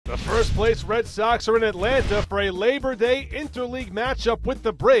The first-place Red Sox are in Atlanta for a Labor Day interleague matchup with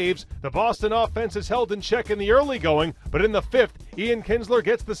the Braves. The Boston offense is held in check in the early going, but in the fifth, Ian Kinsler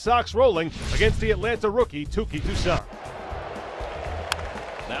gets the Sox rolling against the Atlanta rookie Touki Toussaint.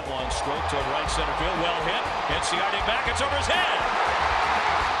 That one stroked to right center field, well hit. Hits the Arctic back, it's over his head.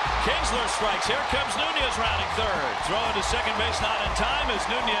 Kinsler strikes. Here comes Nunez rounding third. Throwing to second base, not in time as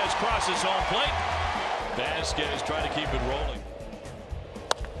Nunez crosses home plate. Vasquez trying to keep it rolling.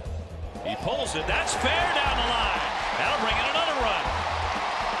 He pulls it. That's fair down the line. That'll bring in another run.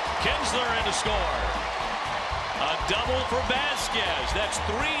 Kinsler in to score. A double for Vasquez. That's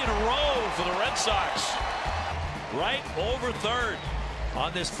 3 in a row for the Red Sox. Right over third.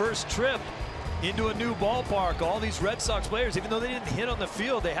 On this first trip into a new ballpark, all these Red Sox players, even though they didn't hit on the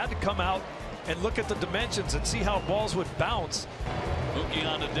field, they had to come out and look at the dimensions and see how balls would bounce.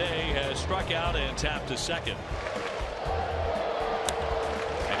 Mookie on the day has struck out and tapped to second.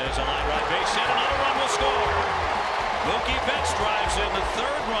 And there's a line right base hit. Another run will score. Mookie Betts drives in the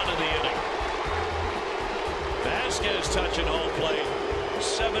third run of the inning. Vasquez touching home plate.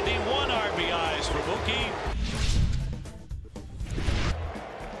 71 RBIs for Mookie.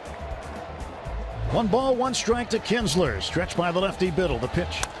 1 ball, 1 strike to Kinsler. Stretched by the lefty Biddle. The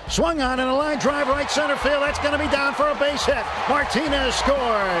pitch swung on and a line drive right center field. That's going to be down for a base hit. Martinez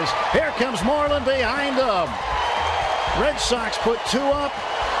scores. Here comes Moreland behind him. Red Sox put 2 up.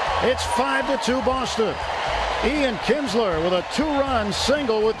 It's 5-2 Boston. Ian Kinsler with a 2-run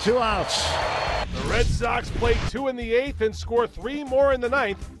single with 2 outs. The Red Sox play 2 in the 8th and score 3 more in the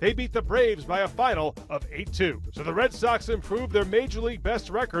 9th. They beat the Braves by a final of 8-2. So the Red Sox improved their Major League best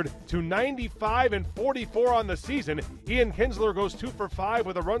record to 95-44 on the season. Ian Kinsler goes 2 for 5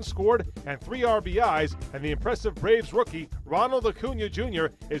 with a run scored and 3 RBIs. And the impressive Braves rookie, Ronald Acuna Jr.,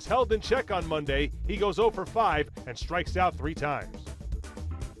 is held in check on Monday. He goes 0 for 5 and strikes out 3 times.